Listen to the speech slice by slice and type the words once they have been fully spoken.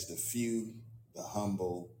the few, the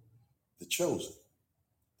humble, the chosen.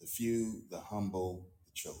 The few, the humble,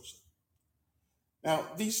 the chosen. Now,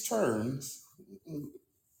 these terms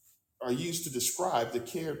are used to describe the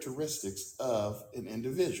characteristics of an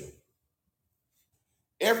individual.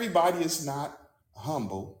 Everybody is not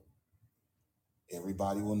humble.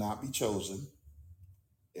 Everybody will not be chosen.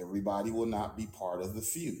 Everybody will not be part of the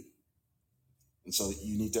few. And so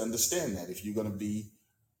you need to understand that if you're going to be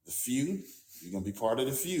the few, you're going to be part of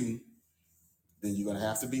the few, then you're going to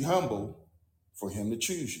have to be humble for him to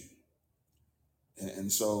choose you.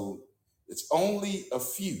 And so it's only a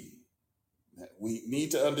few. We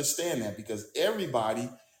need to understand that because everybody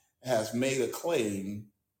has made a claim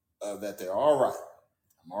that they're all right.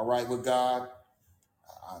 I'm all right with God.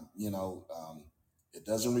 It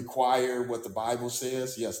doesn't require what the Bible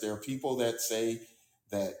says. Yes, there are people that say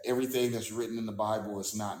that everything that's written in the Bible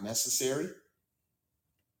is not necessary.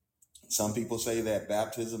 Some people say that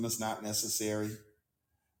baptism is not necessary.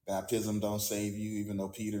 Baptism don't save you, even though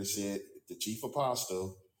Peter said, the chief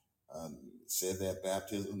apostle, said that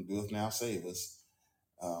baptism doeth now save us.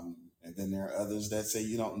 And then there are others that say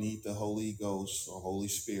you don't need the Holy Ghost or Holy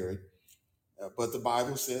Spirit. But the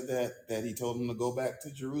Bible said that he told them to go back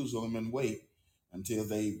to Jerusalem and wait until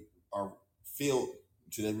they are filled,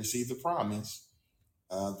 until they receive the promise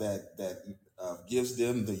that gives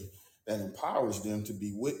them that empowers them to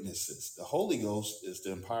be witnesses. The Holy Ghost is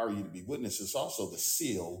to empower you to be witnesses. It's also the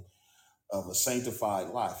seal of a sanctified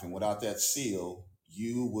life. And without that seal,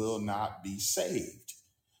 you will not be saved.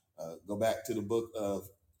 Go back to the book of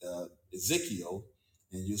Ezekiel,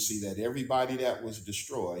 and you'll see that everybody that was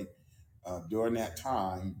destroyed during that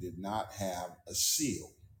time did not have a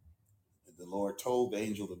seal. The Lord told the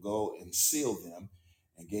angel to go and seal them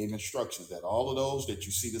and gave instructions that all of those that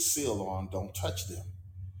you see the seal on, don't touch them.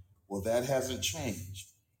 Well, that hasn't changed.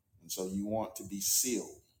 And so you want to be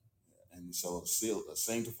sealed. And so a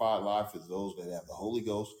sanctified life is those that have the Holy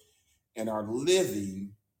Ghost and are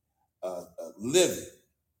living a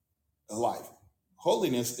life.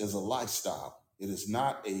 Holiness is a lifestyle. It is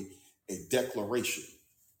not a declaration.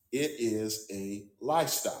 It is a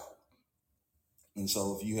lifestyle. And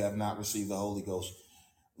so if you have not received the Holy Ghost,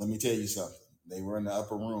 let me tell you something. They were in the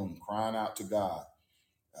upper room crying out to God.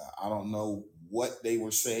 I don't know what they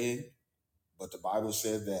were saying, but the Bible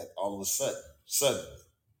said that all of a suddenly,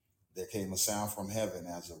 there came a sound from heaven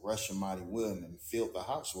as a rushing mighty wind and filled the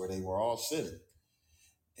house where they were all sitting.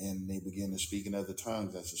 And they began to speak in other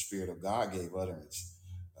tongues as the Spirit of God gave utterance,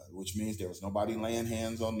 which means there was nobody laying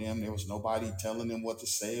hands on them. There was nobody telling them what to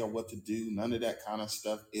say or what to do. None of that kind of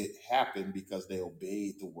stuff. It happened because they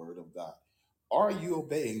obeyed the word of God. Are you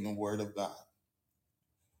obeying the word of God?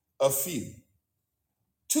 A few.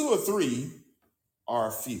 Two or three are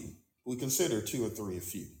a few. We consider two or three a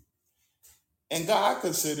few. And God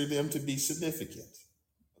considered them to be significant.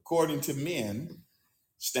 According to men,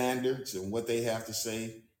 standards and what they have to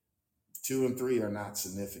say, 2 and 3 are not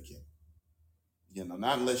significant.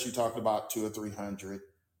 Not unless you talk about 2 or 300,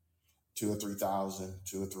 2 or 3,000,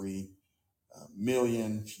 2 or 3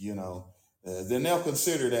 million, then they'll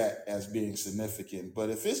consider that as being significant.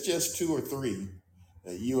 But if it's just 2 or 3,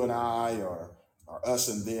 you and I or us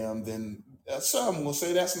and them, then some will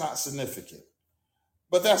say that's not significant.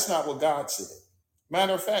 But that's not what God said.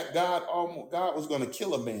 Matter of fact, God was going to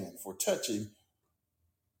kill a man for touching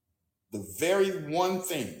the very one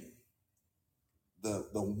thing, the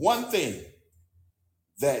one thing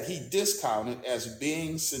that he discounted as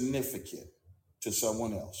being significant to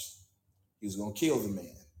someone else. He was going to kill the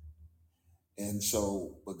man. And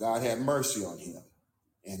so, but God had mercy on him,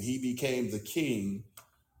 and he became the king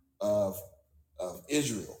of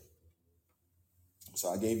Israel. So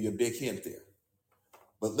I gave you a big hint there.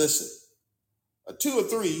 But listen, a 2 or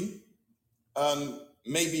 3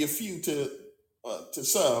 may be a few to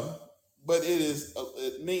some, but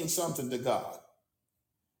it means something to God.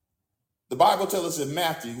 The Bible tells us in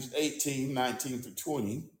Matthew 18, 19 through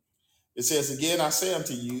 20, it says, "Again, I say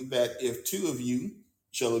unto you that if 2 of you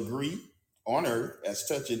shall agree on earth as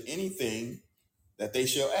touching anything that they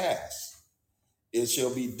shall ask, it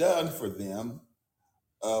shall be done for them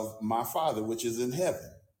of my Father which is in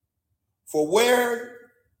heaven. For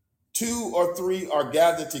where 2 or 3 are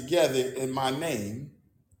gathered together in my name,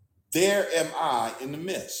 there am I in the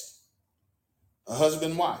midst." A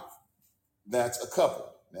husband and wife, that's a couple,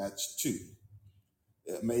 that's 2.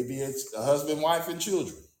 Maybe it's a husband, wife, and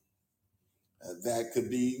children. That could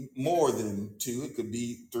be more than 2. It could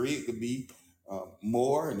be 3. It could be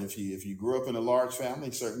more. And if you grew up in a large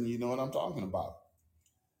family, certainly you know what I'm talking about.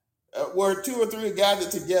 Where 2 or 3 are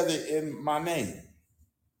gathered together in my name,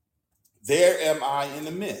 there am I in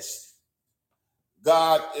the midst.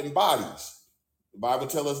 God embodies. The Bible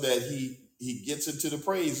tells us that he gets into the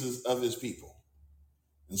praises of his people.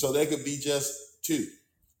 And so there could be just two.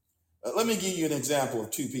 Let me give you an example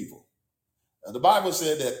of two people. The Bible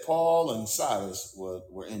said that Paul and Silas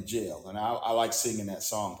were in jail. And I like singing that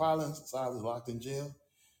song. Paul and Silas locked in jail,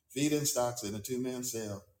 feet in stocks in a two-man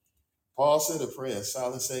cell. Paul said a prayer,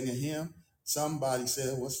 Silas sang a hymn. Somebody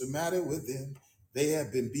said, what's the matter with them? They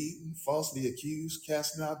have been beaten, falsely accused,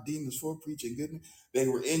 casting out demons for preaching goodness. They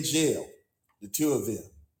were in jail, the two of them.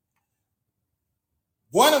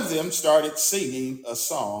 One of them started singing a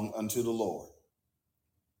song unto the Lord.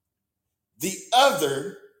 The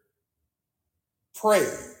other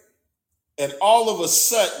prayed. And all of a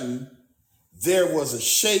sudden, there was a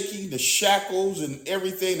shaking, the shackles and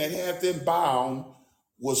everything that had them bound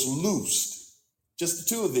was loosed. Just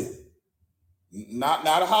the two of them. Not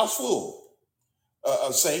a house full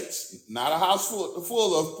of saints, not a house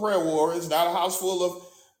full of prayer warriors, not a house full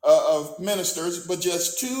of ministers, but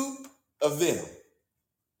just two of them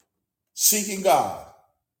seeking God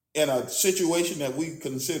in a situation that we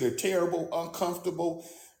consider terrible, uncomfortable.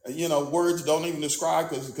 Words don't even describe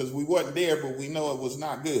because we wasn't there, but we know it was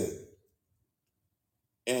not good.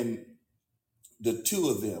 And the two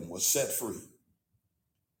of them were set free.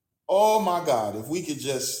 Oh my God, if we could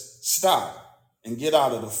just stop and get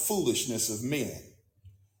out of the foolishness of men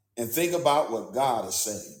and think about what God is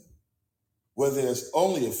saying, where there's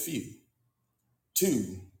only a few,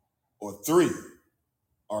 two or three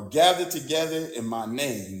are gathered together in my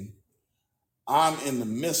name, I'm in the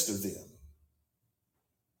midst of them.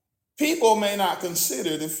 People may not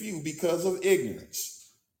consider the few because of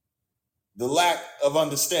ignorance, the lack of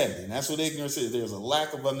understanding. That's what ignorance is. There's a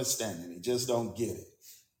lack of understanding. They just don't get it.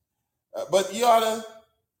 But you ought to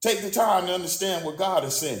take the time to understand what God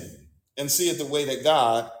is saying and see it the way that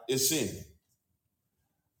God is seeing it.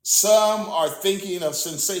 Some are thinking of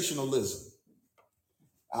sensationalism.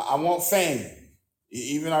 I want fame.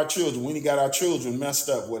 Even our children, we got our children messed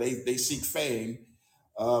up where they seek fame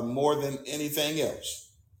more than anything else.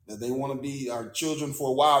 That they want to be our children. For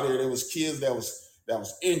a while there was kids that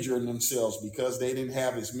was injuring themselves because they didn't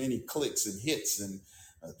have as many clicks and hits and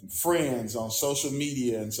friends on social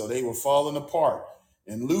media, and so they were falling apart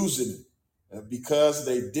and losing it because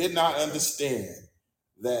they did not understand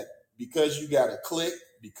that because you got a click,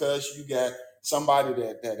 because you got somebody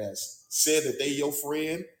that has said that they your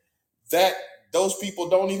friend, that those people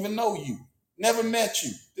don't even know you, never met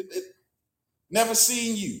you, never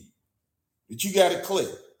seen you, but you got a click.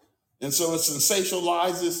 And so it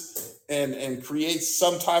sensationalizes and creates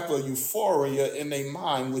some type of euphoria in their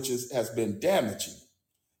mind, which has been damaging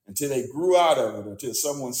until they grew out of it, until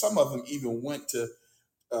some of them even went to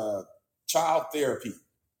child therapy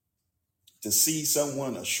to see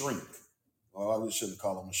someone, a shrink. Well, I shouldn't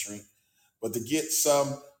call them a shrink, but to get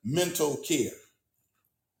some mental care.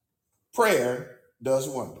 Prayer does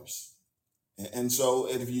wonders. And so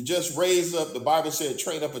if you just raise up, the Bible said,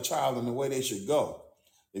 train up a child in the way they should go.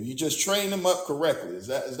 If you just train them up correctly, is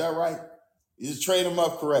that right? You just train them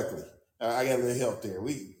up correctly. I got a little help there.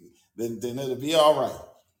 Then it'll be all right.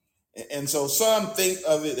 And so some think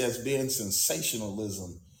of it as being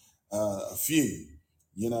sensationalism, a few,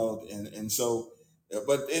 and so,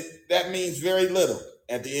 but that means very little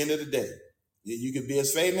at the end of the day. You can be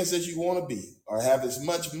as famous as you want to be or have as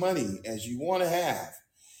much money as you want to have.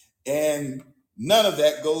 And none of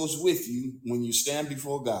that goes with you when you stand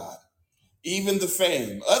before God. Even the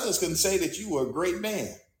fame. Others can say that you were a great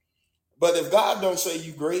man. But if God don't say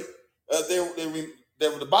you great,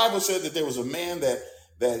 the Bible said that there was a man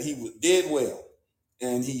that he did well.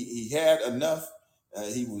 And he had enough.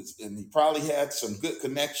 He probably had some good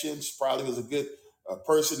connections, probably was a good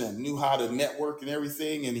person that knew how to network and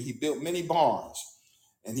everything. And he built many barns.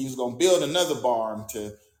 And he was going to build another barn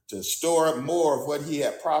to store up more of what he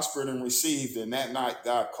had prospered and received. And that night,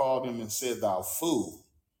 God called him and said, "Thou fool.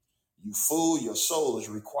 You fool, your soul is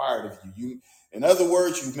required of you. In other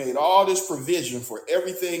words, you've made all this provision for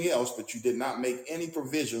everything else, but you did not make any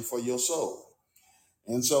provision for your soul."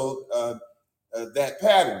 And so that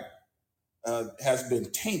pattern has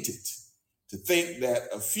been tainted to think that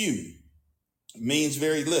a few means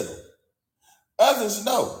very little. Others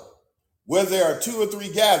know where there are two or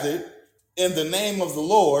three gathered in the name of the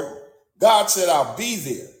Lord, God said, "I'll be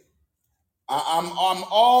there." I'm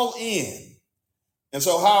all in. And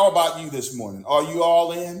so how about you this morning? Are you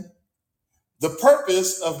all in? The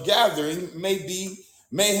purpose of gathering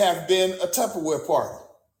may have been a Tupperware party.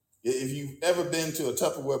 If you've ever been to a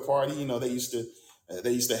Tupperware party, they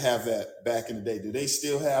used to have that back in the day. Do they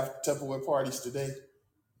still have Tupperware parties today?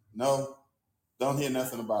 No, don't hear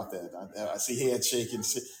nothing about that. I see head shaking.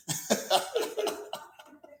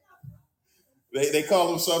 They call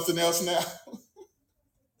them something else now.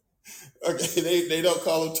 Okay, they don't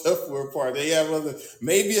call them Tupperware party. They have other,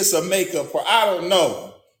 maybe it's a makeup party. I don't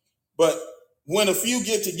know. But when a few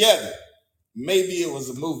get together, maybe it was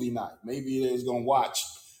a movie night. Maybe they was gonna watch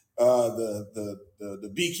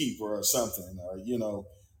the Beekeeper or something, or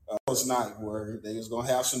was night where they was gonna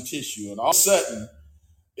have some tissue, and all of a sudden,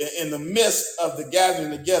 in the midst of the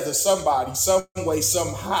gathering together, somebody, some way,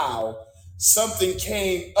 somehow, something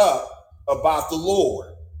came up about the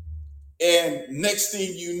Lord, and next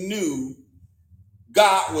thing you knew,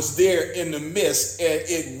 God was there in the midst, and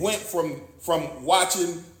it went from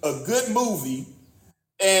watching a good movie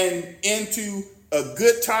and into a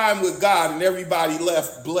good time with God, and everybody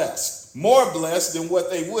left blessed, more blessed than what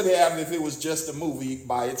they would have if it was just a movie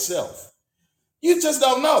by itself. You just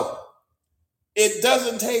don't know. It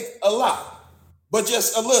doesn't take a lot, but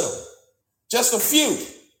just a little, just a few.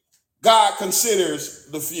 God considers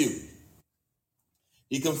the few.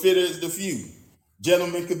 He considers the few.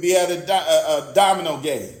 Gentlemen could be at a domino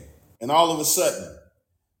game, and all of a sudden,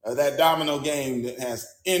 that domino game that has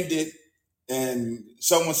ended, and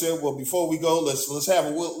someone said, well, before we go, let's have a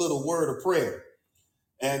little word of prayer.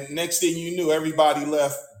 And next thing you knew, everybody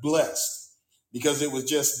left blessed, because it was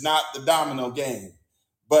just not the domino game,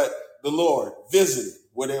 but the Lord visited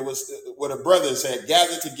where the brothers had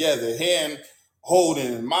gathered together, hand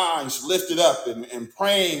holding and minds lifted up, and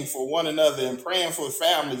praying for one another, and praying for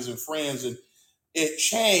families and friends. And it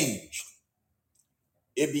changed.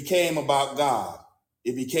 It became about God.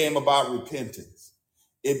 It became about repentance.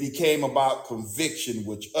 It became about conviction,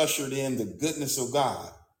 which ushered in the goodness of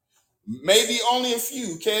God. Maybe only a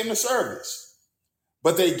few came to service,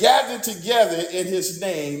 but they gathered together in his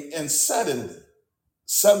name, and suddenly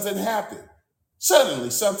something happened. Suddenly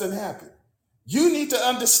something happened. You need to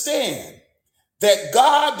understand that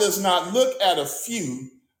God does not look at a few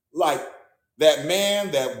like that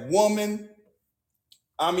man, that woman.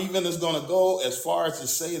 I'm even just going to go as far as to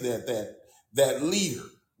say that leader,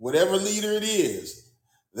 whatever leader it is,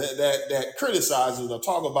 that criticizes or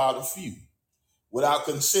talk about a few, without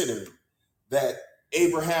considering that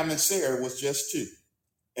Abraham and Sarah was just two,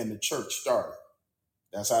 and the church started.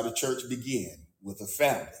 That's how the church began, with a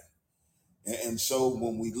family. And so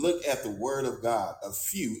when we look at the word of God, a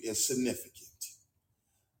few is significant.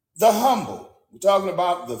 The humble, we're talking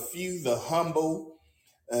about the few, the humble,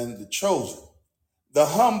 and the chosen. The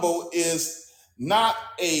humble is not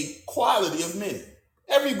a quality of many.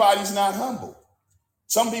 Everybody's not humble.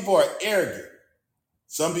 Some people are arrogant.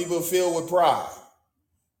 Some people are filled with pride.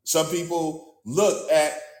 Some people look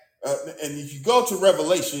at, and if you go to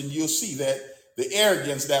Revelation, you'll see that the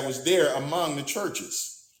arrogance that was there among the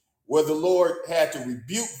churches, where the Lord had to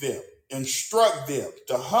rebuke them, instruct them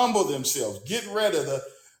to humble themselves, get rid of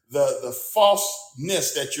the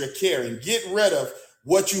falseness that you're carrying, get rid of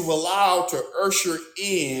what you've allowed to usher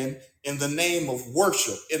in the name of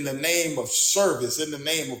worship, in the name of service, in the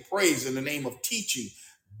name of praise, in the name of teaching,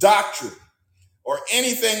 doctrine, or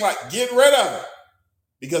anything like. Get rid of it,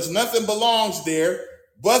 because nothing belongs there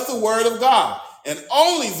but the word of God. And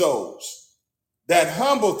only those that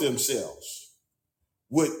humbled themselves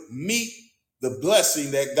would meet the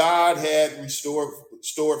blessing that God had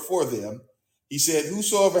restored for them. He said,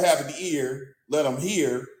 whosoever have an ear, let him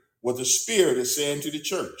hear what the Spirit is saying to the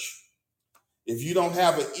church. If you don't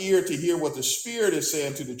have an ear to hear what the Spirit is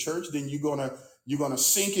saying to the church, then you're gonna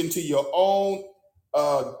sink into your own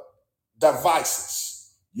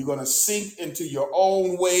devices. You're gonna sink into your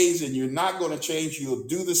own ways, and you're not gonna change. You'll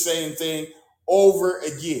do the same thing over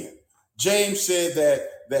again. James said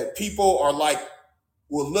that people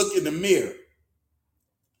will look in the mirror.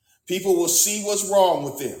 People will see what's wrong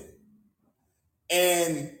with them,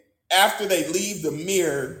 and after they leave the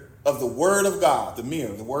mirror of the word of God,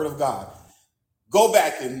 the word of God, go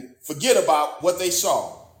back and forget about what they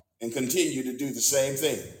saw and continue to do the same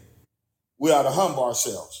thing. We ought to humble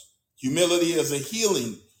ourselves. Humility is a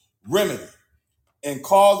healing remedy and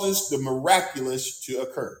causes the miraculous to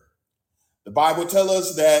occur. The Bible tells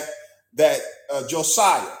us that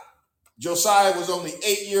Josiah was only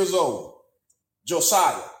 8 years old.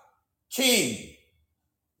 Josiah, king,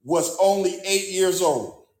 was only 8 years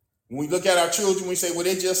old. When we look at our children, we say, well,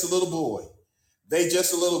 they're just a little boy. They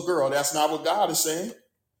just a little girl. That's not what God is saying.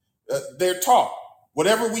 They're taught.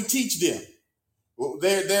 Whatever we teach them,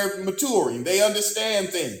 they're maturing. They understand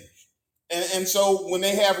things. And so when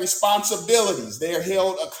they have responsibilities, they are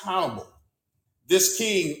held accountable. This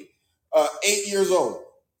king, 8 years old,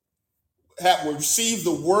 will receive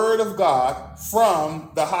the word of God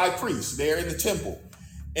from the high priest there in the temple.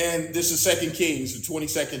 And this is 2 Kings, the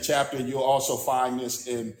 22nd chapter. And you'll also find this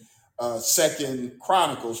in Second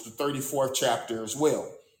Chronicles, the 34th chapter as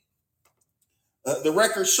well. The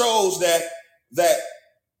record shows that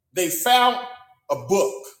they found a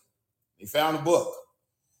book. They found a book,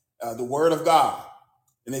 the Word of God,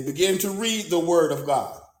 and they began to read the Word of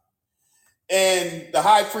God. And the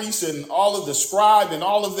high priest and all of the scribe and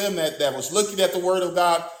all of them that was looking at the Word of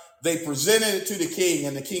God, they presented it to the king,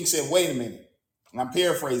 and the king said, wait a minute. And I'm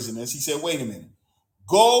paraphrasing this. He said, wait a minute.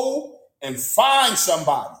 Go and find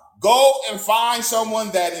somebody. Go and find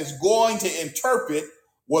someone that is going to interpret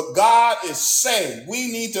what God is saying.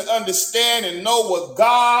 We need to understand and know what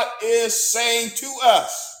God is saying to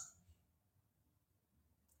us.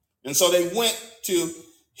 And so they went to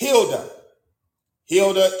Hilda.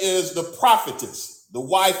 Hilda is the prophetess, the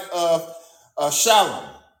wife of Shallum,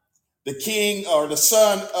 the king or the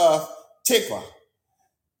son of Tikva.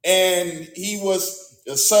 And he was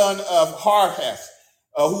the son of Harhas,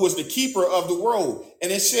 who was the keeper of the road.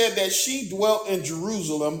 And it said that she dwelt in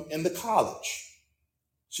Jerusalem in the college.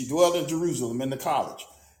 She dwelt in Jerusalem in the college.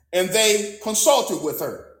 And they consulted with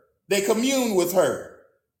her. They communed with her.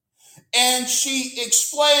 And she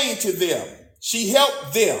explained to them. She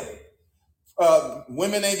helped them.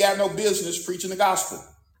 Women ain't got no business preaching the gospel.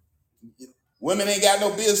 Women ain't got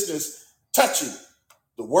no business touching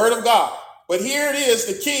the word of God. But here it is,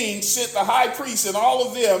 the king sent the high priest and all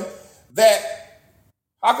of them that,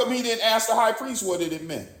 how come he didn't ask the high priest what it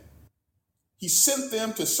meant? He sent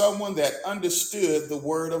them to someone that understood the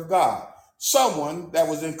word of God, someone that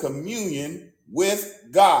was in communion with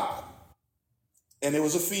God. And it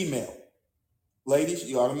was a female. Ladies,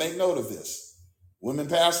 you ought to make note of this. Women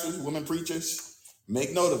pastors, women preachers,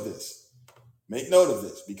 make note of this. Make note of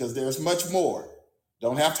this, because there's much more.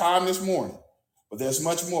 Don't have time this morning, but there's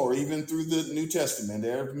much more, even through the New Testament.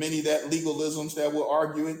 There are many that legalisms that will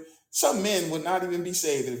argue it. Some men would not even be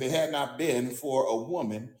saved if it had not been for a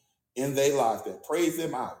woman in their life that prayed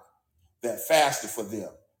them out, that fasted for them,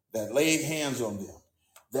 that laid hands on them,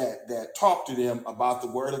 that talked to them about the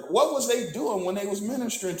word of God. What was they doing when they was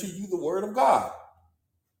ministering to you the word of God?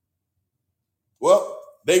 Well,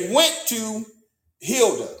 they went to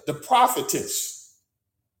Hilda, the prophetess,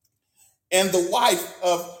 and the wife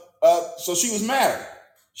of, so she was married.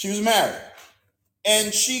 She was married.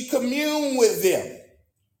 And she communed with them,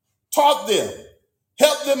 taught them,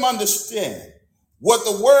 helped them understand what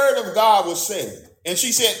the word of God was saying. And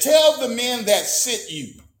she said, tell the men that sent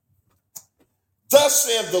you, thus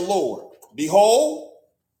saith the Lord, behold,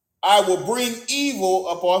 I will bring evil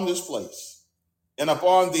upon this place and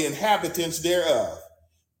upon the inhabitants thereof,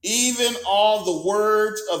 even all the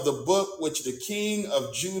words of the book which the king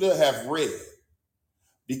of Judah have read,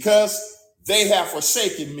 because they have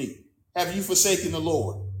forsaken me. Have you forsaken the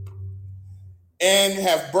Lord? And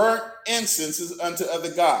have burnt incenses unto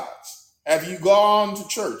other gods. Have you gone to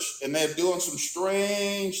church and they're doing some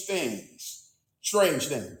strange things,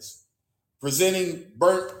 presenting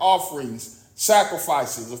burnt offerings,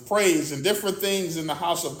 sacrifices of praise and different things in the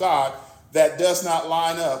house of God that does not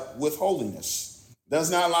line up with holiness, does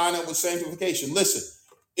not line up with sanctification. Listen,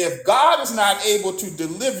 if God is not able to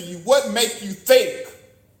deliver you, what make you think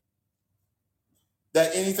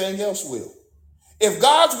that anything else will? If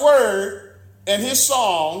God's word and his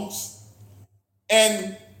songs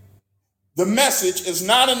and the message is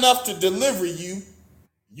not enough to deliver you,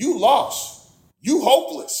 you lost. You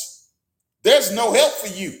hopeless. There's no help for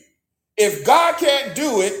you. If God can't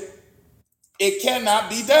do it, it cannot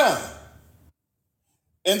be done.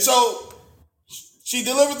 And so she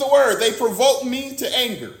delivered the word. They provoked me to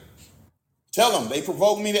anger. Tell them they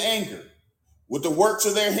provoked me to anger with the works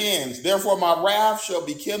of their hands. Therefore my wrath shall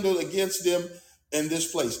be kindled against them in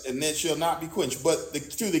this place, and it shall not be quenched. But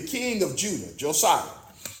to the king of Judah, Josiah,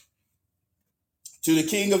 to the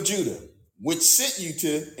king of Judah, which sent you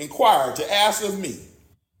to inquire, to ask of me,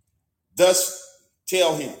 thus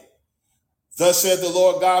tell him, thus said the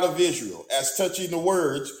Lord God of Israel, as touching the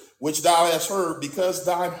words which thou hast heard, because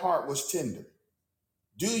thine heart was tender.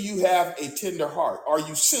 Do you have a tender heart? Are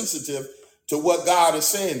you sensitive to what God is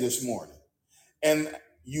saying this morning? And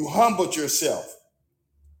you humbled yourself.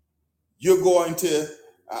 You're going to,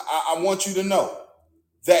 I want you to know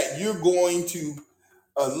that you're going to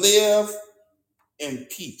live in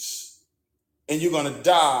peace, and you're going to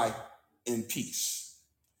die in peace,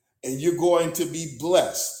 and you're going to be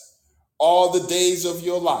blessed all the days of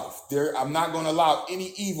your life. I'm not going to allow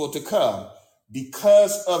any evil to come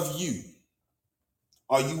because of you.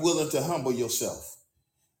 Are you willing to humble yourself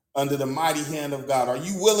under the mighty hand of God? Are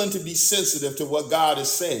you willing to be sensitive to what God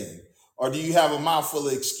is saying? Or do you have a mouthful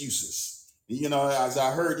of excuses? You know, as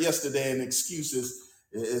I heard yesterday, an excuses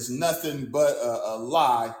is nothing but a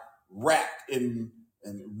lie wrapped in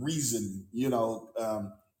and reason,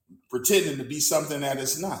 pretending to be something that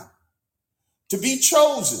it's not. To be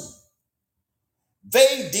chosen,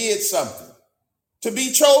 they did something. To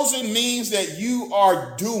be chosen means that you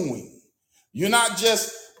are doing. You're not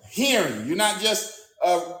just hearing. You're not just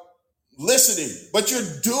listening, but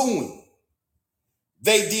you're doing.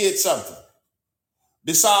 They did something.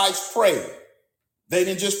 Besides pray, they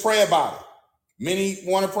didn't just pray about it. Many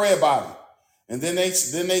want to pray about it, and then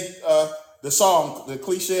the song, the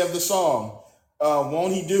cliche of the song,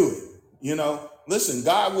 won't he do it? Listen,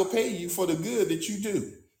 God will pay you for the good that you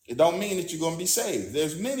do. It don't mean that you're going to be saved.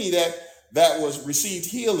 There's many that was received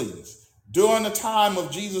healings during the time of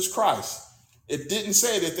Jesus Christ. It didn't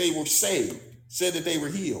say that they were saved. It said that they were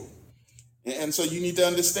healed. And so you need to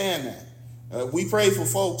understand that. We pray for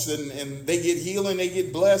folks and they get healing, they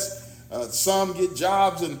get blessed. Some get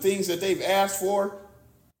jobs and things that they've asked for,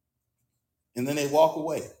 and then they walk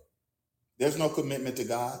away. There's no commitment to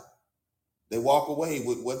God. They walk away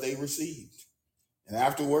with what they received. And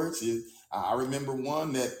afterwards, I remember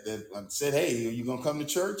one that said, hey, are you going to come to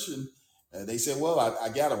church? And they said, well, I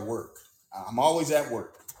got to work. I'm always at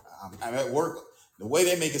work. I'm at work. The way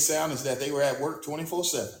they make it sound is that they were at work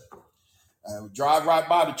 24/7. Drive right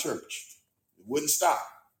by the church. It wouldn't stop.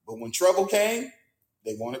 But when trouble came,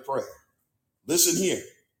 they wanted prayer. Listen here.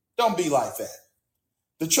 Don't be like that.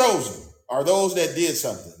 The chosen are those that did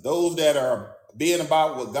something. Those that are being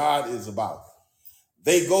about what God is about.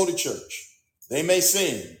 They go to church. They may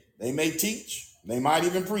sing. They may teach. They might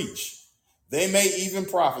even preach. They may even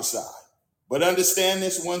prophesy. But understand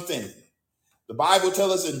this one thing. The Bible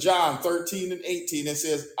tells us in John 13:18, it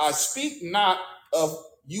says, I speak not of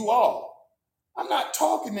you all. I'm not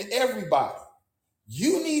talking to everybody.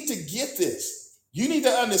 You need to get this. You need to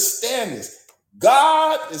understand this.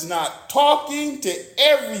 God is not talking to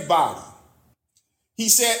everybody. He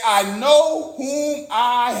said, I know whom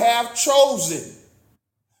I have chosen.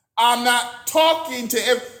 I'm not talking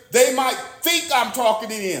to they might think I'm talking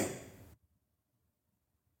to them.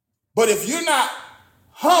 But if you're not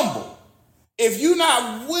humble, if you're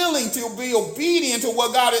not willing to be obedient to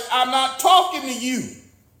what God is, I'm not talking to you.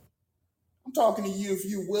 I'm talking to you if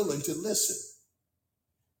you're willing to listen,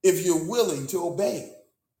 if you're willing to obey.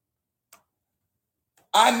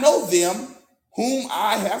 I know them whom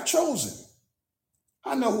I have chosen.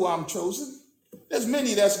 I know who I'm chosen. There's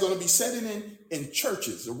many that's going to be sitting in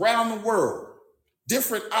churches around the world,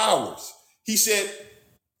 different hours. He said,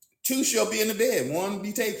 2 shall be in the bed, 1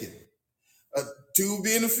 be taken. 2 will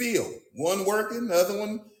be in the field, 1 working, the other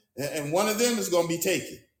one, and one of them is going to be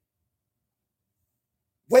taken.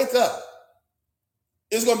 Wake up.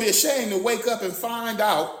 It's going to be a shame to wake up and find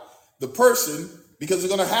out the person, because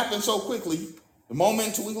it's going to happen so quickly, the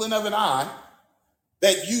moment twinkling of an eye,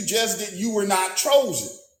 that you were not chosen.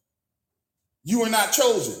 You were not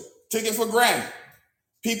chosen. Took it for granted.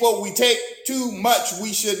 People, we take too much.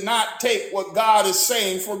 We should not take what God is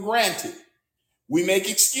saying for granted. We make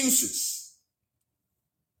excuses.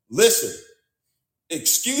 Listen,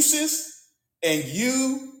 excuses, and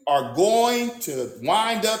you are going to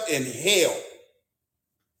wind up in hell.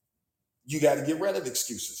 You got to get rid of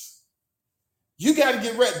excuses. You got to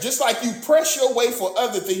get rid, just like you press your way for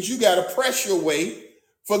other things, you got to press your way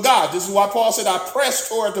for God. This is why Paul said, I press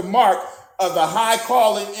toward the mark of the high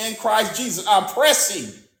calling in Christ Jesus. I'm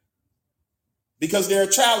pressing because there are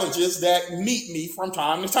challenges that meet me from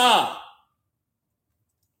time to time.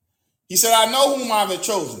 He said, I know whom I have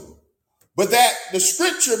chosen, but that the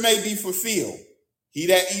scripture may be fulfilled. He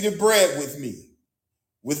that eateth bread with me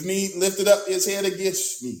lifted up his head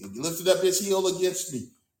against me, lifted up his heel against me.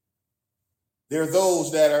 There are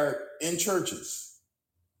those that are in churches,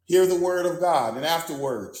 hear the word of God, and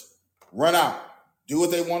afterwards run out, do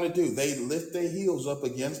what they want to do. They lift their heels up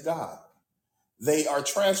against God. They are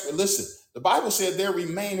transferred. Listen, the Bible said there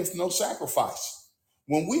remaineth no sacrifice.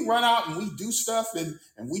 When we run out and we do stuff and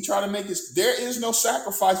we try to make it, there is no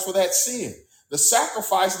sacrifice for that sin. The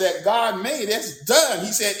sacrifice that God made, that's done.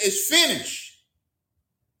 He said, it's finished.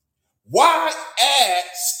 Why add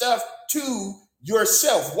stuff to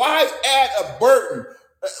yourself? Why add a burden?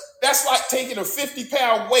 That's like taking a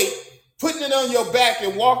 50-pound weight, putting it on your back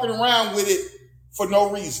and walking around with it for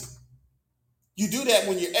no reason. You do that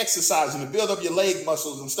when you're exercising to build up your leg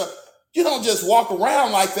muscles and stuff. You don't just walk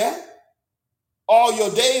around like that. All your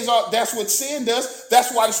days, that's what sin does.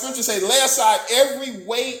 That's why the scriptures say, lay aside every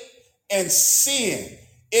weight and sin.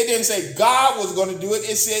 It didn't say God was going to do it.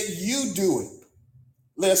 It said you do it.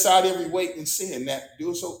 Lay aside every weight and sin. That do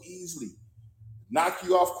it so easily. Knock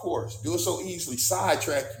you off course. Do it so easily.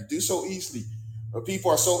 Sidetrack you. Do so easily. But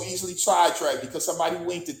people are so easily sidetracked because somebody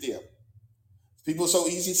winked at them. People are so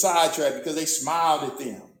easy sidetracked because they smiled at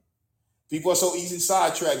them. People are so easy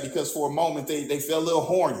sidetracked because for a moment they felt a little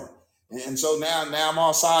horny. And so now I'm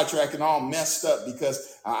all sidetracked and all messed up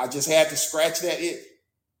because I just had to scratch that itch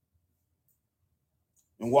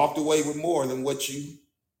and walked away with more than what you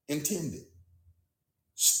intended.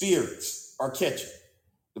 Spirits are catching.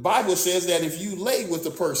 The Bible says that if you lay with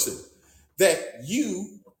a person, that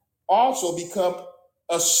you also become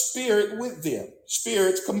a spirit with them.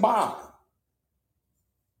 Spirits combined.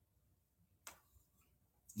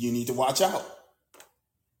 You need to watch out.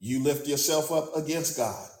 You lift yourself up against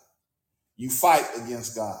God. You fight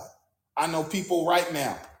against God. I know people right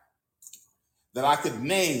now that I could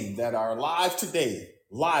name that are alive today.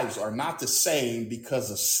 Lives are not the same because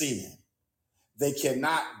of sin. They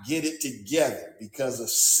cannot get it together because of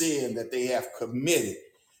sin that they have committed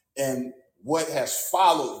and what has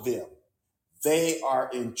followed them. They are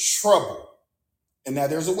in trouble. And now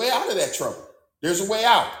there's a way out of that trouble. There's a way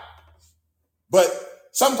out. But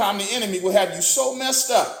sometimes the enemy will have you so messed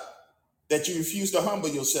up that you refuse to humble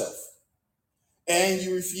yourself and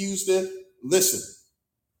you refuse to listen.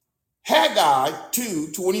 Haggai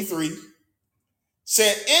 2:23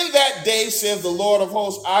 said, "In that day, saith the Lord of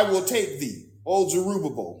hosts, I will take thee, O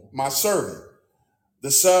Zerubbabel, my servant,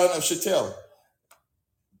 the son of Shealtiel.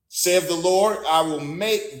 Saith the Lord, I will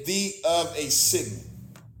make thee of a signet,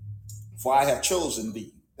 for I have chosen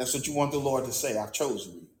thee." That's what you want the Lord to say. I've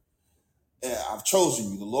chosen you. I've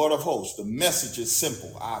chosen you, the Lord of hosts. The message is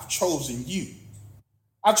simple. I've chosen you.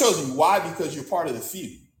 I've chosen you. Why? Because you're part of the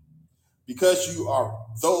few. Because you are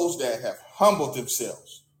those that have humbled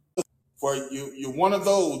themselves. For you're one of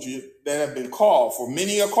those that have been called. For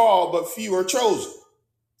many are called, but few are chosen.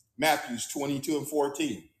 Matthew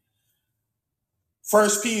 22:14.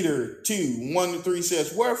 1 Peter 2:1-3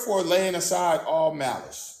 says, "Wherefore, laying aside all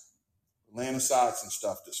malice," laying aside some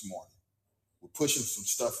stuff this morning. We're pushing some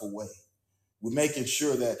stuff away. We're making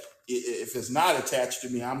sure that if it's not attached to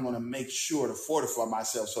me, I'm going to make sure to fortify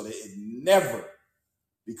myself so that it never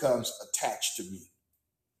becomes attached to me.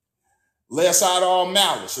 Lay aside all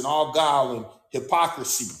malice and all guile and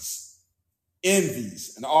hypocrisies,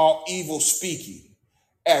 envies, and all evil speaking,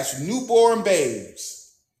 as newborn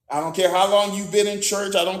babes. I don't care how long you've been in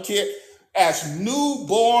church. I don't care. As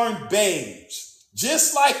newborn babes,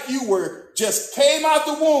 just like you were, just came out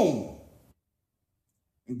the womb.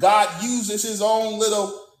 And God uses his own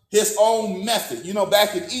method. You know,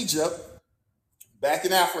 back in Egypt, back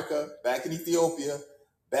in Africa, back in Ethiopia,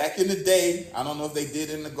 back in the day, I don't know if they did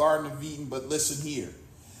in the Garden of Eden, but listen here.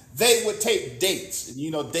 They would take dates, and you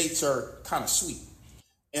know, dates are kind of sweet.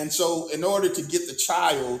 And so in order to get the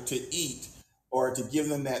child to eat or to give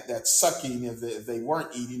them that sucking, if they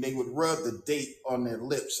weren't eating, they would rub the date on their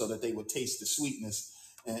lips so that they would taste the sweetness,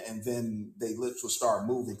 and then their lips would start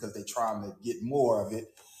moving because they're trying to get more of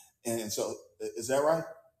it. And so, is that right?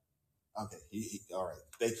 Okay, all right,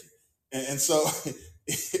 thank you. And so,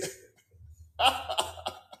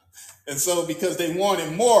 and so because they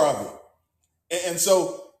wanted more of it. And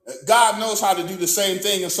so God knows how to do the same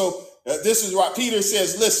thing. And so this is what Peter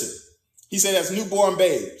says, listen, he said, as newborn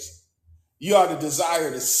babes, you ought to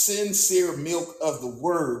desire the sincere milk of the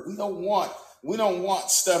word. We don't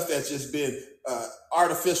want stuff that's just been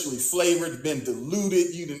artificially flavored, been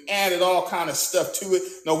diluted. You done added all kind of stuff to it.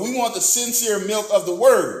 No, we want the sincere milk of the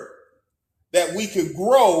word, that we can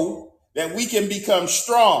grow, that we can become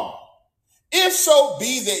strong. If so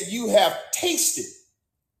be that you have tasted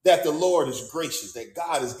that the Lord is gracious, that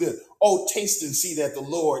God is good. Oh, taste and see that the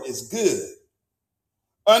Lord is good.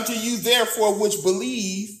 Unto you, therefore, which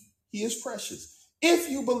believe, he is precious. If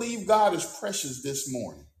you believe God is precious this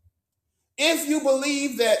morning, if you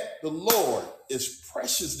believe that the Lord is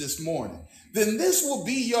precious this morning, then this will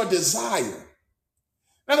be your desire.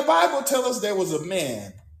 Now, the Bible tells us there was a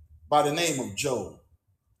man by the name of Job.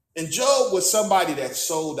 And Job was somebody that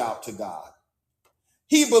sold out to God.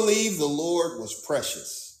 He believed the Lord was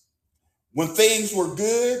precious. When things were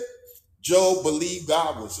good, Job believed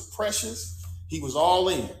God was precious. He was all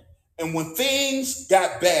in. And when things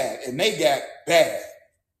got bad, and they got bad,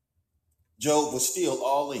 Job was still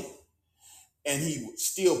all in. And he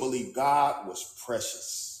still believed God was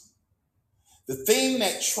precious. The thing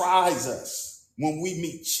that tries us when we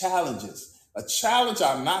meet challenges, a challenge,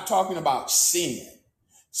 I'm not talking about sin.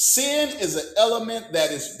 Sin is an element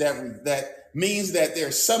that means that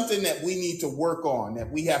there's something that we need to work on,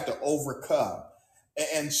 that we have to overcome.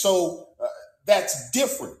 And so that's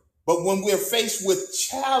different. But when we're faced with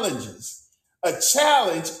challenges, a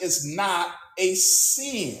challenge is not a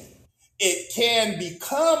sin. It can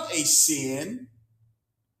become a sin,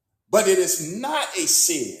 but it is not a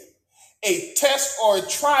sin. A test or a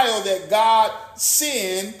trial that God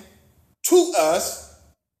sent to us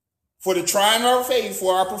for the trying our faith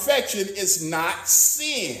for our perfection is not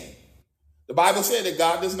sin. The Bible said that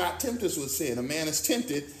God does not tempt us with sin. A man is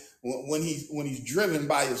tempted when he's driven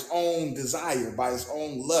by his own desire, by his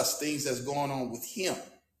own lust, things that's going on with him.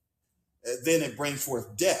 Then it brings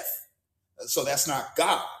forth death. So that's not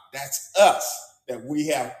God. That's us, that we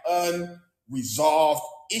have unresolved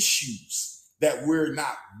issues that we're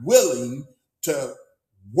not willing to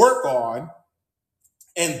work on,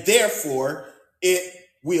 and therefore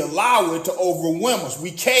we allow it to overwhelm us.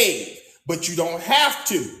 We cave, but you don't have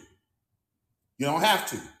to. You don't have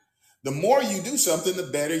to. The more you do something,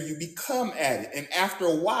 the better you become at it. And after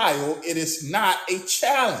a while, it is not a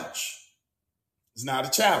challenge. It's not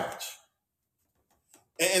a challenge.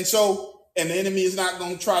 And so, and the enemy is not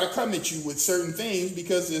going to try to come at you with certain things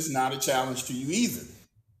because it's not a challenge to you either.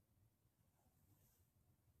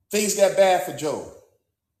 Things got bad for Job.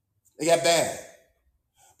 They got bad.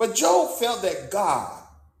 But Job felt that God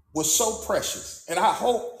was so precious. And I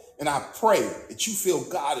hope and I pray that you feel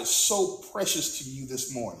God is so precious to you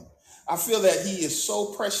this morning. I feel that he is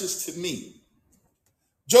so precious to me.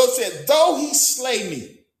 Job said, though he slay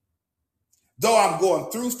me, though I'm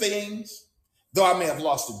going through things, though I may have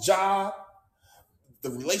lost a job, the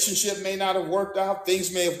relationship may not have worked out,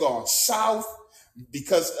 things may have gone south,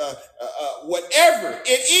 because whatever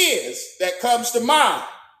it is that comes to mind,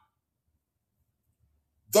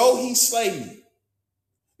 though he slay me.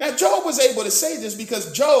 Now, Job was able to say this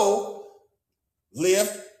because Job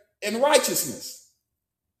lived in righteousness.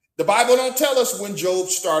 The Bible don't tell us when Job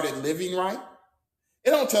started living right. It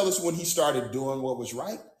don't tell us when he started doing what was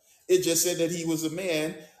right. It just said that he was a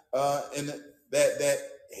man that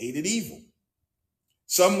hated evil.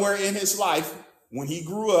 Somewhere in his life, when he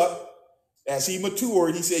grew up, as he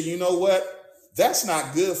matured, he said, you know what? That's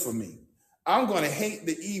not good for me. I'm going to hate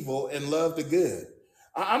the evil and love the good.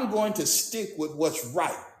 I'm going to stick with what's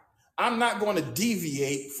right. I'm not going to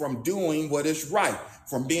deviate from doing what is right,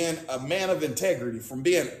 from being a man of integrity, from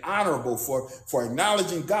being honorable, for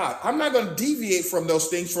acknowledging God. I'm not going to deviate from those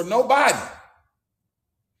things for nobody.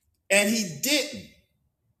 And he didn't.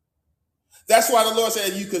 That's why the Lord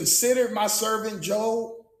said, you considered my servant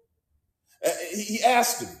Job? He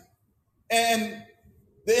asked him. And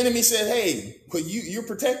the enemy said, hey, but you're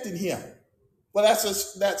protecting him. Well,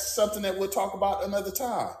 that's something that we'll talk about another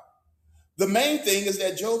time. The main thing is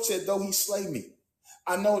that Job said, though he slay me,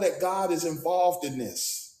 I know that God is involved in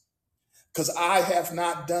this because I have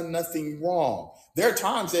not done nothing wrong. There are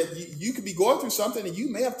times that you could be going through something and you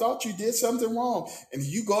may have thought you did something wrong. And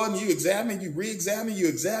you go and you examine, you re-examine, you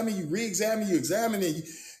examine, you re-examine, you examine, and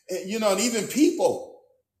even people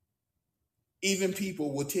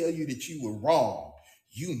will tell you that you were wrong.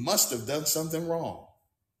 You must have done something wrong.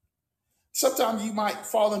 Sometimes you might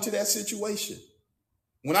fall into that situation.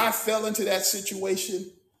 When I fell into that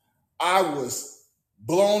situation, I was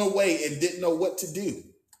blown away and didn't know what to do.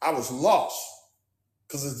 I was lost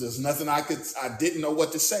because there's nothing I didn't know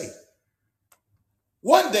what to say.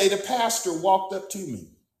 One day, the pastor walked up to me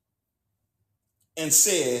and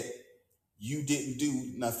said, you didn't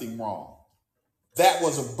do nothing wrong. That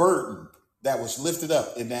was a burden that was lifted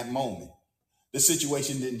up in that moment. The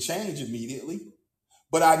situation didn't change immediately,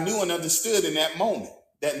 but I knew and understood in that moment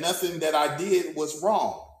that nothing that I did was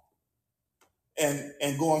wrong.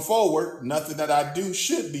 And going forward, nothing that I do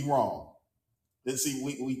should be wrong. Let's see,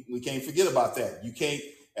 we can't forget about that. You can't,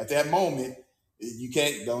 at that moment,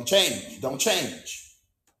 don't change.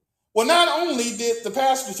 Well, not only did the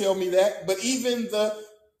pastor tell me that, but even the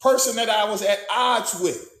person that I was at odds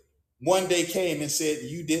with one day came and said,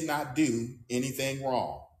 you did not do anything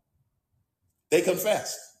wrong. They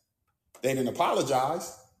confessed. They didn't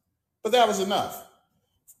apologize, but that was enough.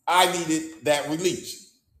 I needed that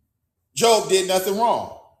release. Job did nothing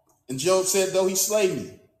wrong. And Job said, though he slay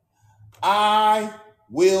me, I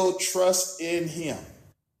will trust in him.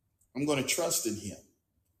 I'm going to trust in him.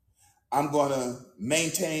 I'm going to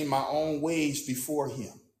maintain my own ways before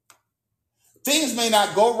him. Things may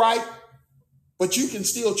not go right, but you can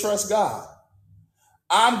still trust God.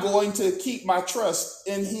 I'm going to keep my trust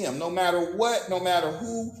in him, no matter what, no matter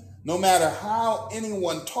who, no matter how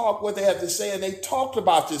anyone talked, what they had to say, and they talked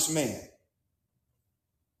about this man.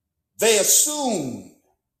 They assumed.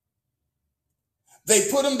 They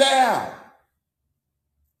put him down.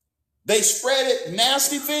 They spread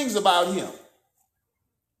nasty things about him.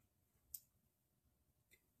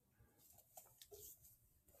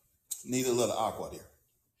 Need a little aqua there.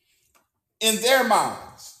 In their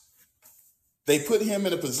minds, they put him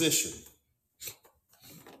in a position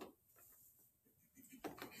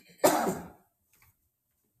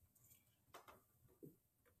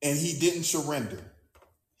And he didn't surrender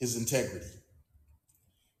his integrity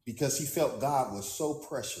because he felt God was so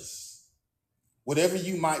precious. Whatever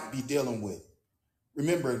you might be dealing with,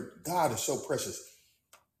 remember, God is so precious.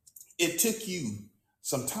 It took you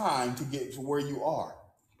some time to get to where you are.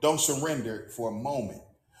 Don't surrender it for a moment.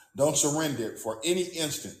 Don't surrender it for any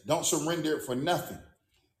instant. Don't surrender it for nothing.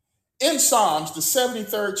 In Psalms, the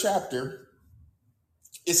 73rd chapter,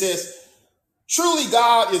 it says, truly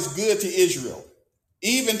God is good to Israel,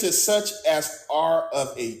 even to such as are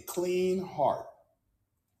of a clean heart.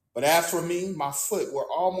 But as for me, my foot were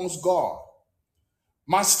almost gone.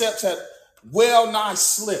 My steps had well nigh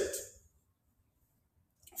slipped,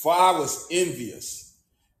 for I was envious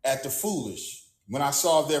at the foolish when I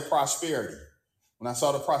saw their prosperity. When I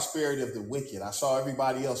saw the prosperity of the wicked, I saw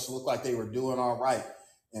everybody else look like they were doing all right,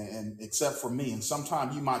 and except for me. And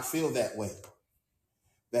sometimes you might feel that way,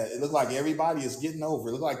 that it looked like everybody is getting over.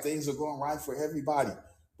 It looked like things are going right for everybody.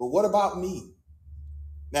 But what about me?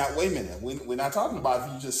 Now, wait a minute. We're not talking about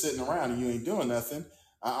if you're just sitting around and you ain't doing nothing.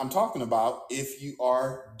 I'm talking about if you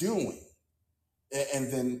are doing.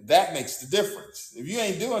 And then that makes the difference. If you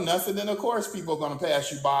ain't doing nothing, then of course people are going to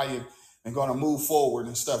pass you by and going to move forward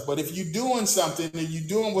and stuff. But if you're doing something and you're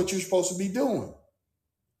doing what you're supposed to be doing,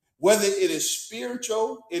 whether it is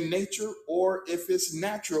spiritual in nature or if it's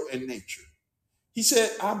natural in nature, he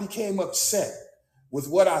said, I became upset with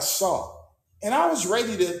what I saw. And I was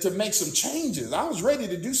ready to make some changes. I was ready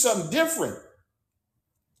to do something different.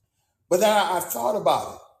 But then I thought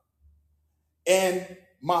about it. And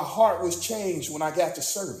my heart was changed when I got to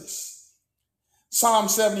service. Psalm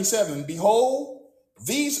 77, behold,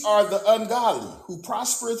 these are the ungodly who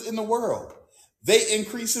prospereth in the world. They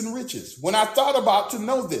increase in riches. When I thought about to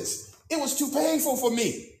know this, it was too painful for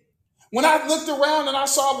me. When I looked around and I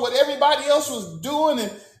saw what everybody else was doing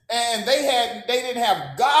and they didn't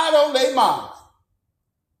have God on their mind.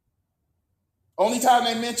 Only time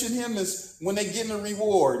they mention him is when they get a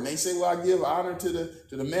reward and they say, well, I give honor to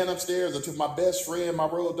the man upstairs or to my best friend, my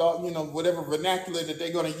road dog, whatever vernacular that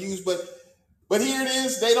they're going to use. But here it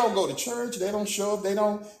is. They don't go to church. They don't show up. They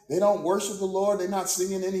don't worship the Lord. They're not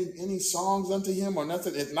singing any songs unto him or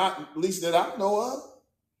nothing. It's not, at least that I know of.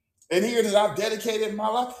 And here it is. I've dedicated my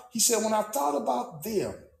life. He said, when I thought about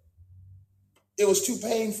them, it was too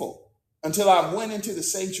painful until I went into the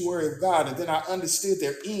sanctuary of God and then I understood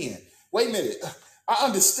their end. Wait a minute. I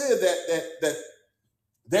understood that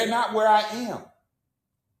they're not where I am.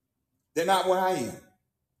 They're not where I am.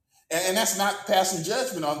 And that's not passing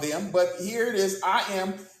judgment on them, but here it is. I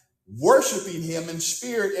am worshiping him in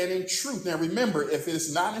spirit and in truth. Now remember, if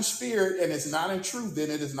it's not in spirit and it's not in truth, then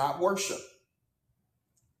it is not worship.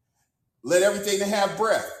 Let everything that have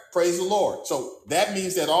breath praise the Lord. So that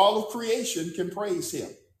means that all of creation can praise him.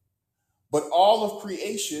 But all of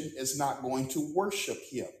creation is not going to worship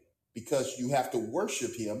him, because you have to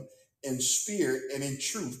worship him in spirit and in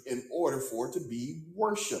truth in order for it to be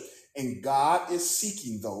worship. And God is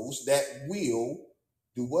seeking those that will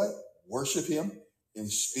do what? Worship him in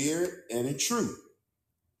spirit and in truth.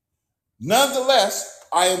 Nonetheless,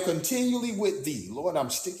 I am continually with thee. Lord,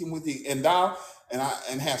 I'm sticking with thee. And thou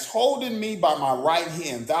and hast holden me by my right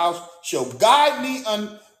hand. Thou shalt guide me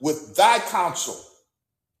with thy counsel.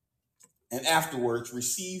 And afterwards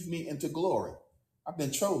receive me into glory. I've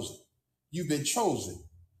been chosen. You've been chosen.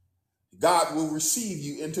 God will receive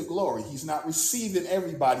you into glory. He's not receiving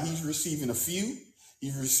everybody. He's receiving a few.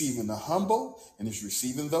 He's receiving the humble, and he's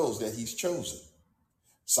receiving those that he's chosen.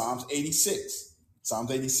 Psalms 86.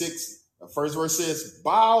 Psalms 86, the first verse says,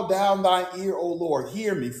 bow down thine ear, O Lord,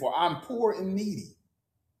 hear me, for I'm poor and needy.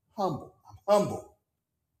 Humble. I'm humble.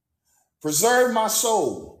 Preserve my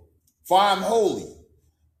soul, for I'm holy.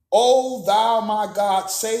 O thou my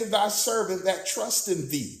God, save thy servant that trust in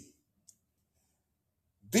thee.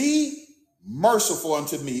 Be merciful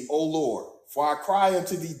unto me, O Lord, for I cry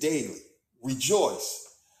unto thee daily.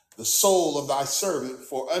 Rejoice, the soul of thy servant,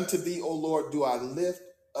 for unto thee, O Lord, do I lift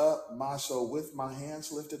up my soul with my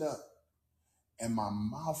hands lifted up and my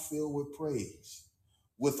mouth filled with praise.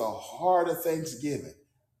 With a heart of thanksgiving,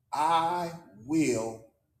 I will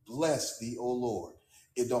bless thee, O Lord.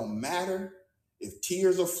 It don't matter if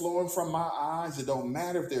tears are flowing from my eyes. It don't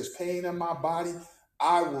matter if there's pain in my body.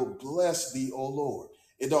 I will bless thee, O Lord.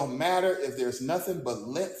 It don't matter if there's nothing but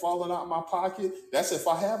lint falling out of my pocket. That's if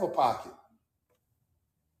I have a pocket.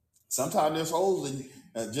 Sometimes there's holes in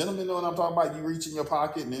you. Gentlemen know what I'm talking about. You reach in your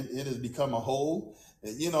pocket and it has become a hole.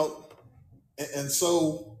 And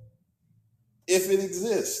so if it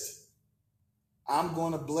exists, I'm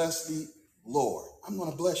going to bless the Lord. I'm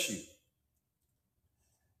going to bless you.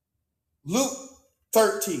 Luke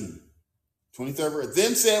 13, 23rd verse.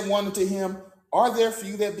 Then said one unto him, Are there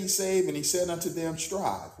few that be saved? And he said unto them,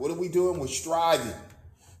 strive. What are we doing? We're striving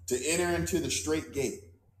to enter into the straight gate.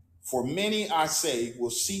 For many, I say, will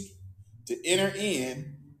seek to enter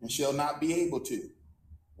in and shall not be able to.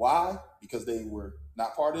 Why? Because they were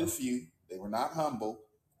not part of the few, they were not humble,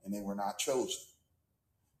 and they were not chosen.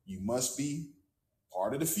 You must be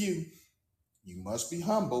part of the few. You must be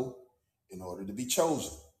humble in order to be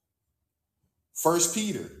chosen. 1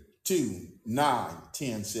 Peter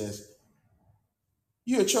 2:9-10 says,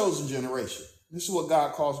 you're a chosen generation. This is what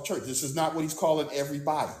God calls the church. This is not what he's calling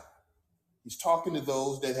everybody. He's talking to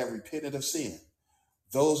those that have repented of sin,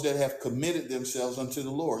 those that have committed themselves unto the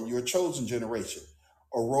Lord. You're a chosen generation,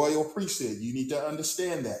 a royal priesthood. You need to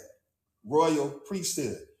understand that. Royal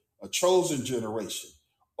priesthood, a chosen generation,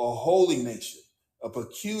 a holy nation, a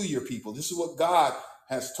peculiar people. This is what God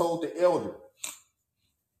has told the elder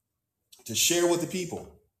to share with the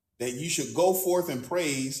people, that you should go forth in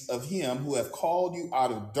praise of him who have called you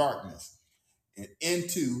out of darkness and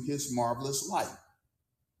into his marvelous light.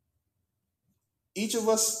 Each of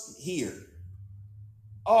us here,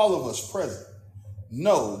 all of us present,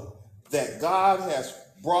 know that God has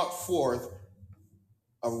brought forth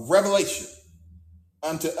a revelation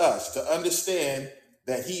unto us to understand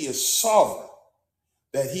that he is sovereign,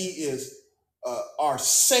 that he is our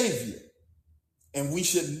Savior, and we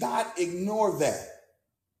should not ignore that.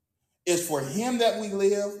 It's for him that we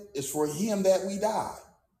live, it's for him that we die.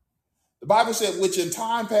 The Bible said, which in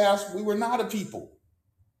time past we were not a people,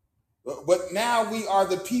 but now we are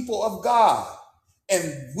the people of God.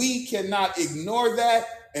 And we cannot ignore that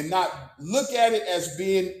and not look at it as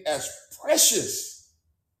being as precious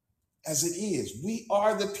as it is. We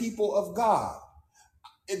are the people of God.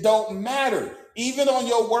 It don't matter. Even on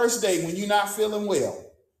your worst day, when you're not feeling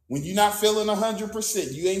well, when you're not feeling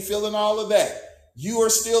 100%, you ain't feeling all of that. You are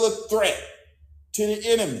still a threat to the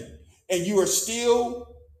enemy, and you are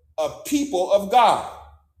still a people of God.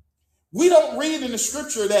 We don't read in the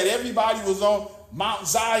scripture that everybody was on Mount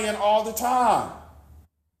Zion all the time.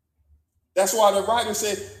 That's why the writer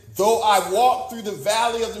said, though I walk through the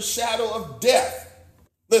valley of the shadow of death.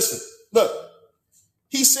 Listen, look,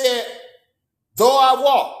 he said, though I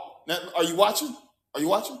walk. Now, are you watching? Are you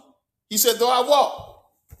watching? He said, though I walk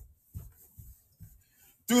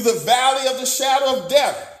through the valley of the shadow of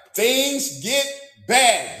death, things get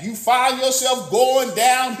bad. You find yourself going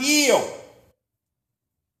downhill.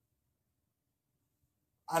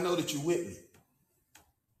 I know that you're with me.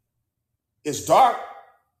 It's dark,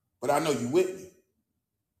 but I know you're with me.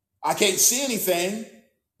 I can't see anything,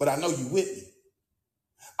 but I know you're with me.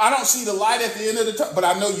 I don't see the light at the end of the tunnel, but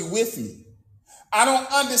I know you're with me. I don't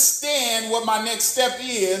understand what my next step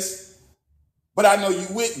is, but I know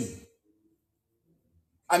you're with me.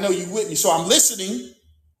 I know you're with me. So I'm listening,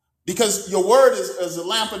 because your word is a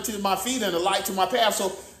lamp unto my feet and a light to my path.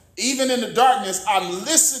 So even in the darkness, I'm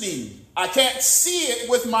listening. I can't see it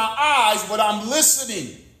with my eyes, but I'm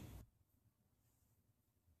listening.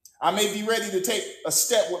 I may be ready to take a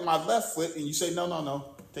step with my left foot, and you say,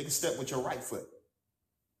 no, take a step with your right foot.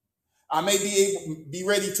 I may be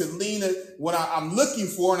ready to lean what I'm looking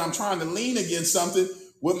for, and I'm trying to lean against something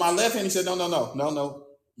with my left hand. He said, no,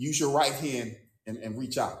 use your right hand and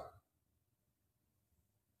reach out.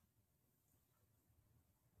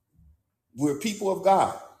 We're people of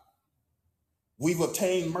God. We've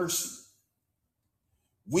obtained mercy.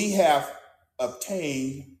 We have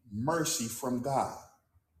obtained mercy from God.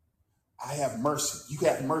 I have mercy. You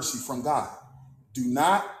have mercy from God. Do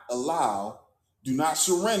not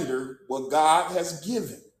surrender what God has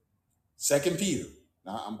given. 2 Peter.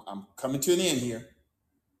 Now I'm coming to an end here.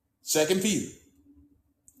 2 Peter.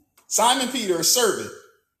 Simon Peter, a servant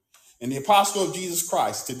and the apostle of Jesus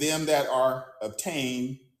Christ, to them that are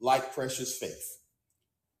obtained like precious faith,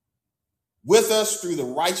 with us through the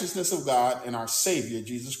righteousness of God and our Savior,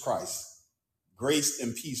 Jesus Christ. Grace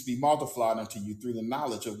and peace be multiplied unto you through the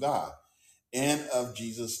knowledge of God and of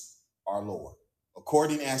Jesus our Lord,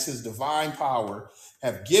 according as his divine power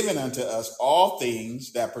have given unto us all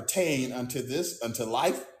things that pertain unto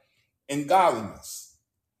life and godliness,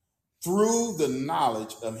 through the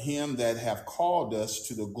knowledge of him that have called us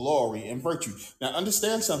to the glory and virtue. Now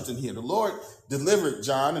understand something here. The Lord delivered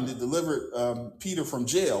John and delivered Peter from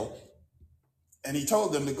jail, and he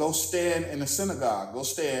told them to go stand in the synagogue, go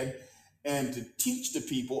stand and to teach the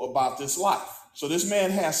people about this life. So this man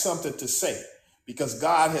has something to say, because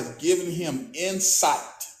God has given him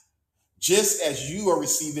insight, just as you are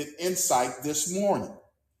receiving insight this morning.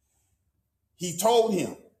 He told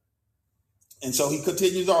him. And so he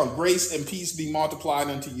continues on, grace and peace be multiplied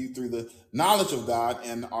unto you through the knowledge of God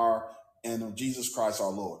and our and of Jesus Christ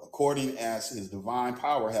our Lord, according as his divine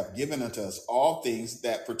power hath given unto us all things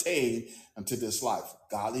that pertain unto this life,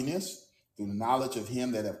 godliness, through the knowledge of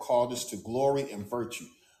him that hath called us to glory and virtue,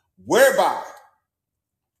 whereby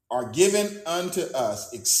are given unto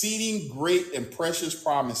us exceeding great and precious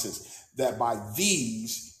promises, that by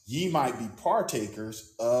these ye might be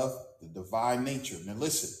partakers of the divine nature. Now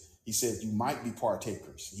listen, he said you might be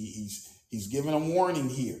partakers. He's giving a warning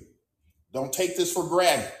here. Don't take this for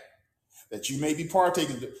granted, that you may be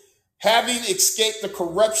partakers, having escaped the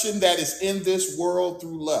corruption that is in this world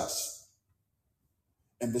through lust.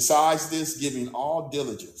 And besides this, giving all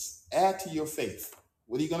diligence, add to your faith.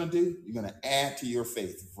 What are you going to do? You're going to add to your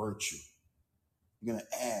faith virtue. You're going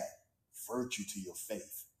to add virtue to your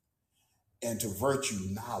faith. And to virtue,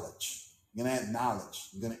 knowledge. You're going to add knowledge.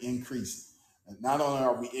 You're going to increase. And not only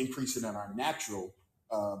are we increasing in our natural,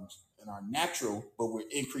 but we're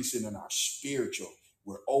increasing in our spiritual.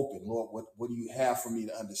 We're open. Lord, what do you have for me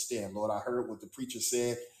to understand? Lord, I heard what the preacher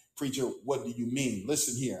said. Preacher, what do you mean?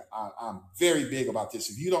 Listen here. I'm very big about this.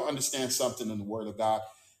 If you don't understand something in the Word of God,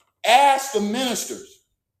 ask the ministers.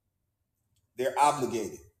 They're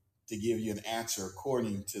obligated to give you an answer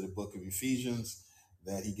according to the book of Ephesians,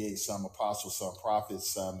 that he gave some apostles, some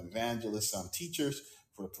prophets, some evangelists, some teachers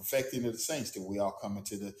for the perfecting of the saints, till we all come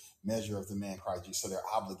into the measure of the man Christ Jesus. So they're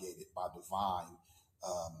obligated by divine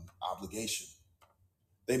obligation.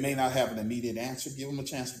 They may not have an immediate answer. Give them a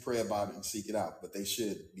chance to pray about it and seek it out, but they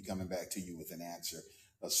should be coming back to you with an answer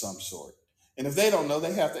of some sort. And if they don't know,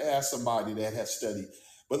 they have to ask somebody that has studied.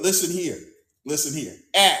 But listen here,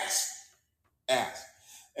 ask.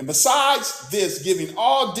 And besides this, giving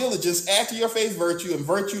all diligence, add to your faith virtue, and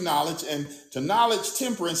virtue knowledge, and to knowledge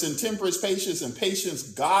temperance, and temperance patience, and patience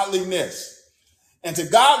godliness, and to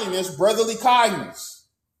godliness brotherly kindness.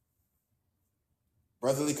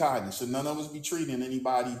 Brotherly kindness. So none of us be treating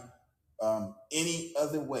anybody any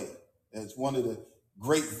other way. It's one of the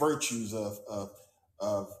great virtues of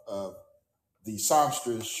the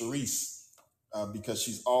songstress Sharice, because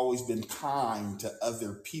she's always been kind to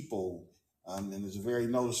other people. And it's very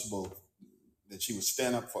noticeable that she would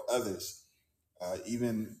stand up for others,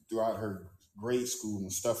 even throughout her grade school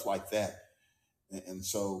and stuff like that. And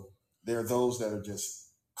so there are those that are just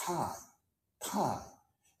kind.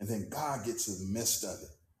 And then God gets in the midst of it.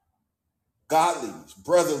 Godliness,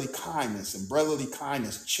 brotherly kindness, and brotherly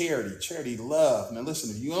kindness, charity, love. Now listen,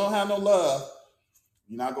 if you don't have no love,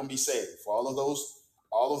 you're not going to be saved. For all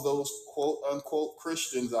of those quote unquote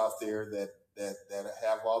Christians out there that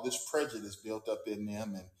have all this prejudice built up in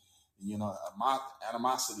them, and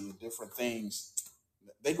animosity and different things,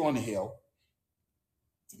 they going to hell.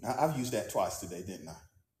 Now, I've used that twice today, didn't I?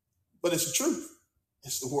 But it's the truth.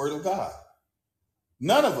 It's the word of God.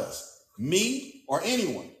 None of us, me or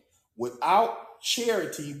anyone, without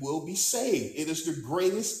charity will be saved. It is the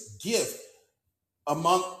greatest gift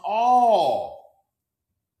among all.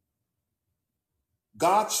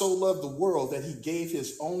 God so loved the world that he gave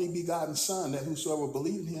his only begotten son, that whosoever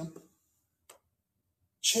believed in him.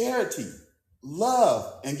 Charity,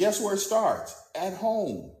 love, and guess where it starts? At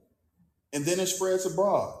home. And then it spreads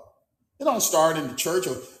abroad. It don't start in the church.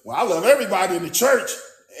 I love everybody in the church.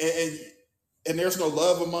 And there's no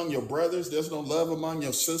love among your brothers. There's no love among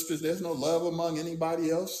your sisters. There's no love among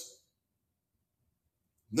anybody else.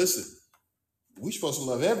 Listen, we're supposed to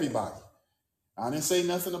love everybody. I didn't say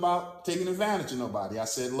nothing about taking advantage of nobody. I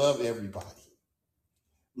said love everybody.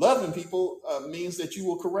 Loving people means that you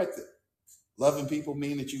will correct them. Loving people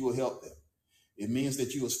means that you will help them. It means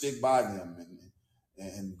that you will stick by them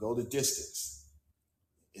and go the distance.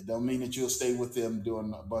 It don't mean that you'll stay with them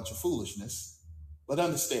doing a bunch of foolishness. But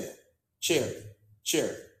understand, charity.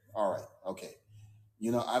 All right, okay.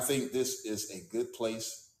 I think this is a good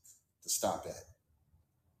place to stop at.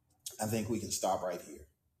 I think we can stop right here.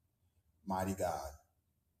 Mighty God,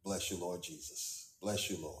 bless you, Lord Jesus. Bless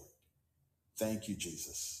you, Lord. Thank you,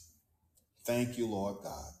 Jesus. Thank you, Lord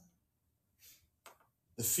God.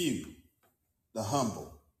 The few, the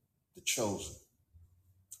humble, the chosen.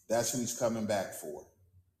 That's who he's coming back for.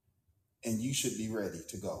 And you should be ready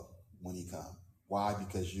to go when he comes. Why?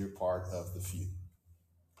 Because you're part of the few.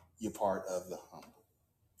 You're part of the humble.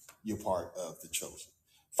 You're part of the chosen.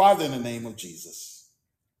 Father, in the name of Jesus,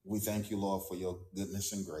 we thank you, Lord, for your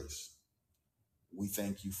goodness and grace. We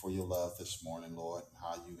thank you for your love this morning, Lord,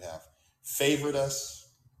 how you have favored us,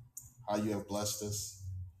 how you have blessed us.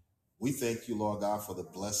 We thank you, Lord God, for the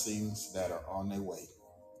blessings that are on their way.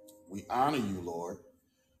 We honor you, Lord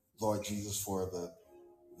Jesus, for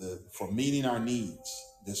for meeting our needs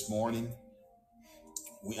this morning.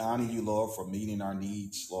 We honor you, Lord, for meeting our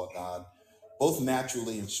needs, Lord God, both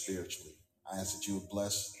naturally and spiritually. I ask that you would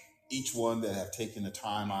bless each one that have taken the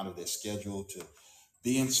time out of their schedule to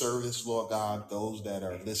be in service, Lord God. Those that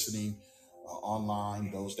are listening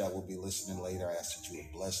online, those that will be listening later, I ask that you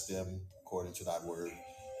would bless them according to thy word.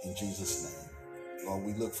 In Jesus' name. Lord,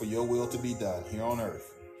 we look for your will to be done here on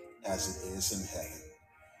earth as it is in heaven.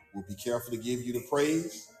 We'll be careful to give you the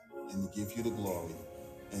praise and to give you the glory.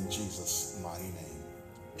 In Jesus' mighty name,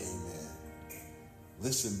 amen.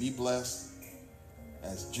 Listen, be blessed.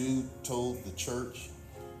 As Jude told the church,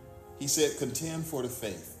 he said, contend for the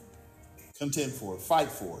faith. Contend for it. Fight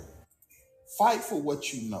for it. Fight for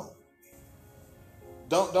what you know.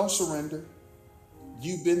 Don't surrender.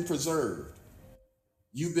 You've been preserved.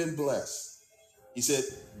 You've been blessed. He said,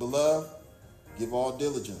 beloved, give all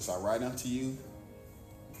diligence. I write unto you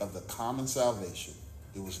of the common salvation.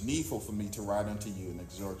 It was needful for me to write unto you and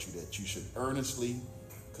exhort you that you should earnestly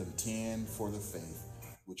contend for the faith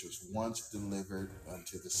which was once delivered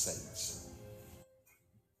unto the saints.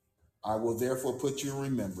 I will therefore put you in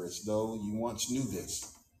remembrance, though you once knew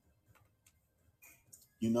this.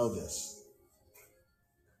 You know this.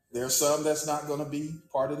 There are some that's not going to be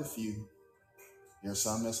part of the few. There are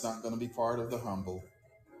some that's not going to be part of the humble,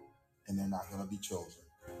 and they're not going to be chosen.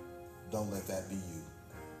 Don't let that be you.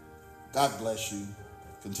 God bless you.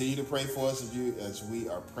 Continue to pray for us as we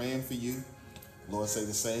are praying for you. Lord, say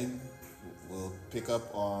the same. We'll pick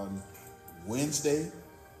up on Wednesday.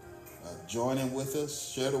 Join in with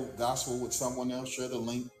us. Share the gospel with someone else. Share the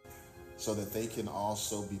link so that they can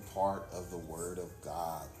also be part of the word of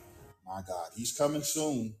God. My God, he's coming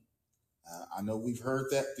soon. I know we've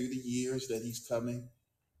heard that through the years that he's coming,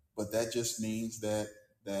 but that just means that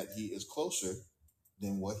he is closer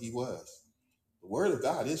than what he was. The word of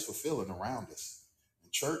God is fulfilling around us. In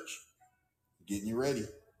church, getting you ready.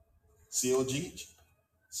 COG,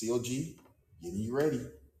 getting you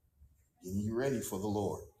ready for the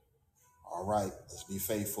Lord. All right, let's be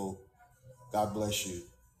faithful. God bless you.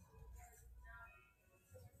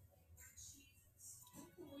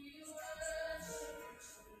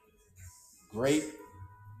 Great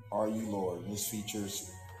are you, Lord. This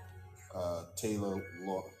features Taylor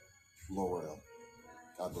Laurel.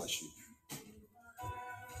 God bless you.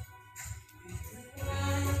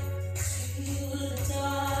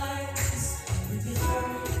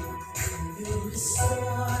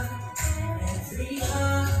 Every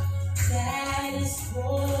heart that is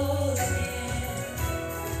broken.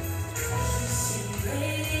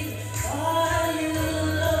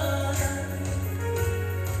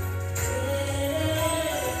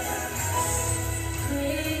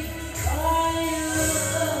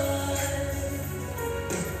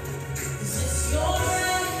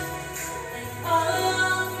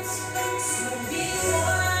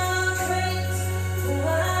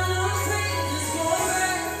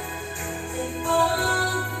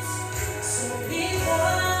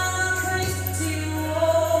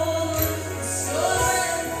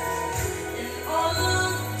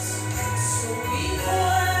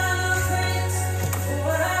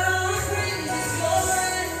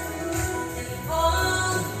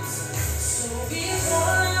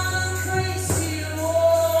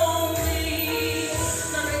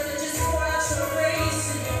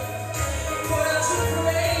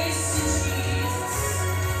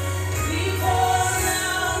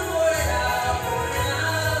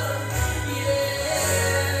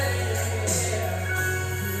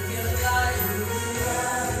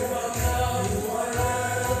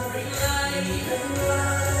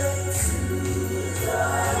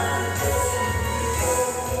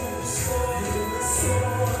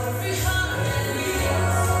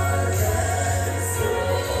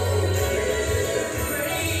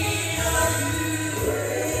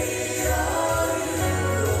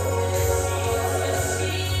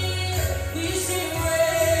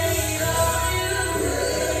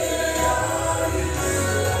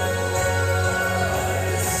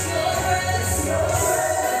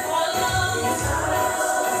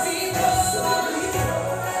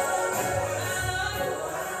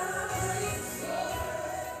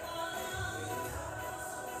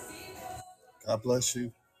 God bless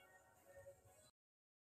you.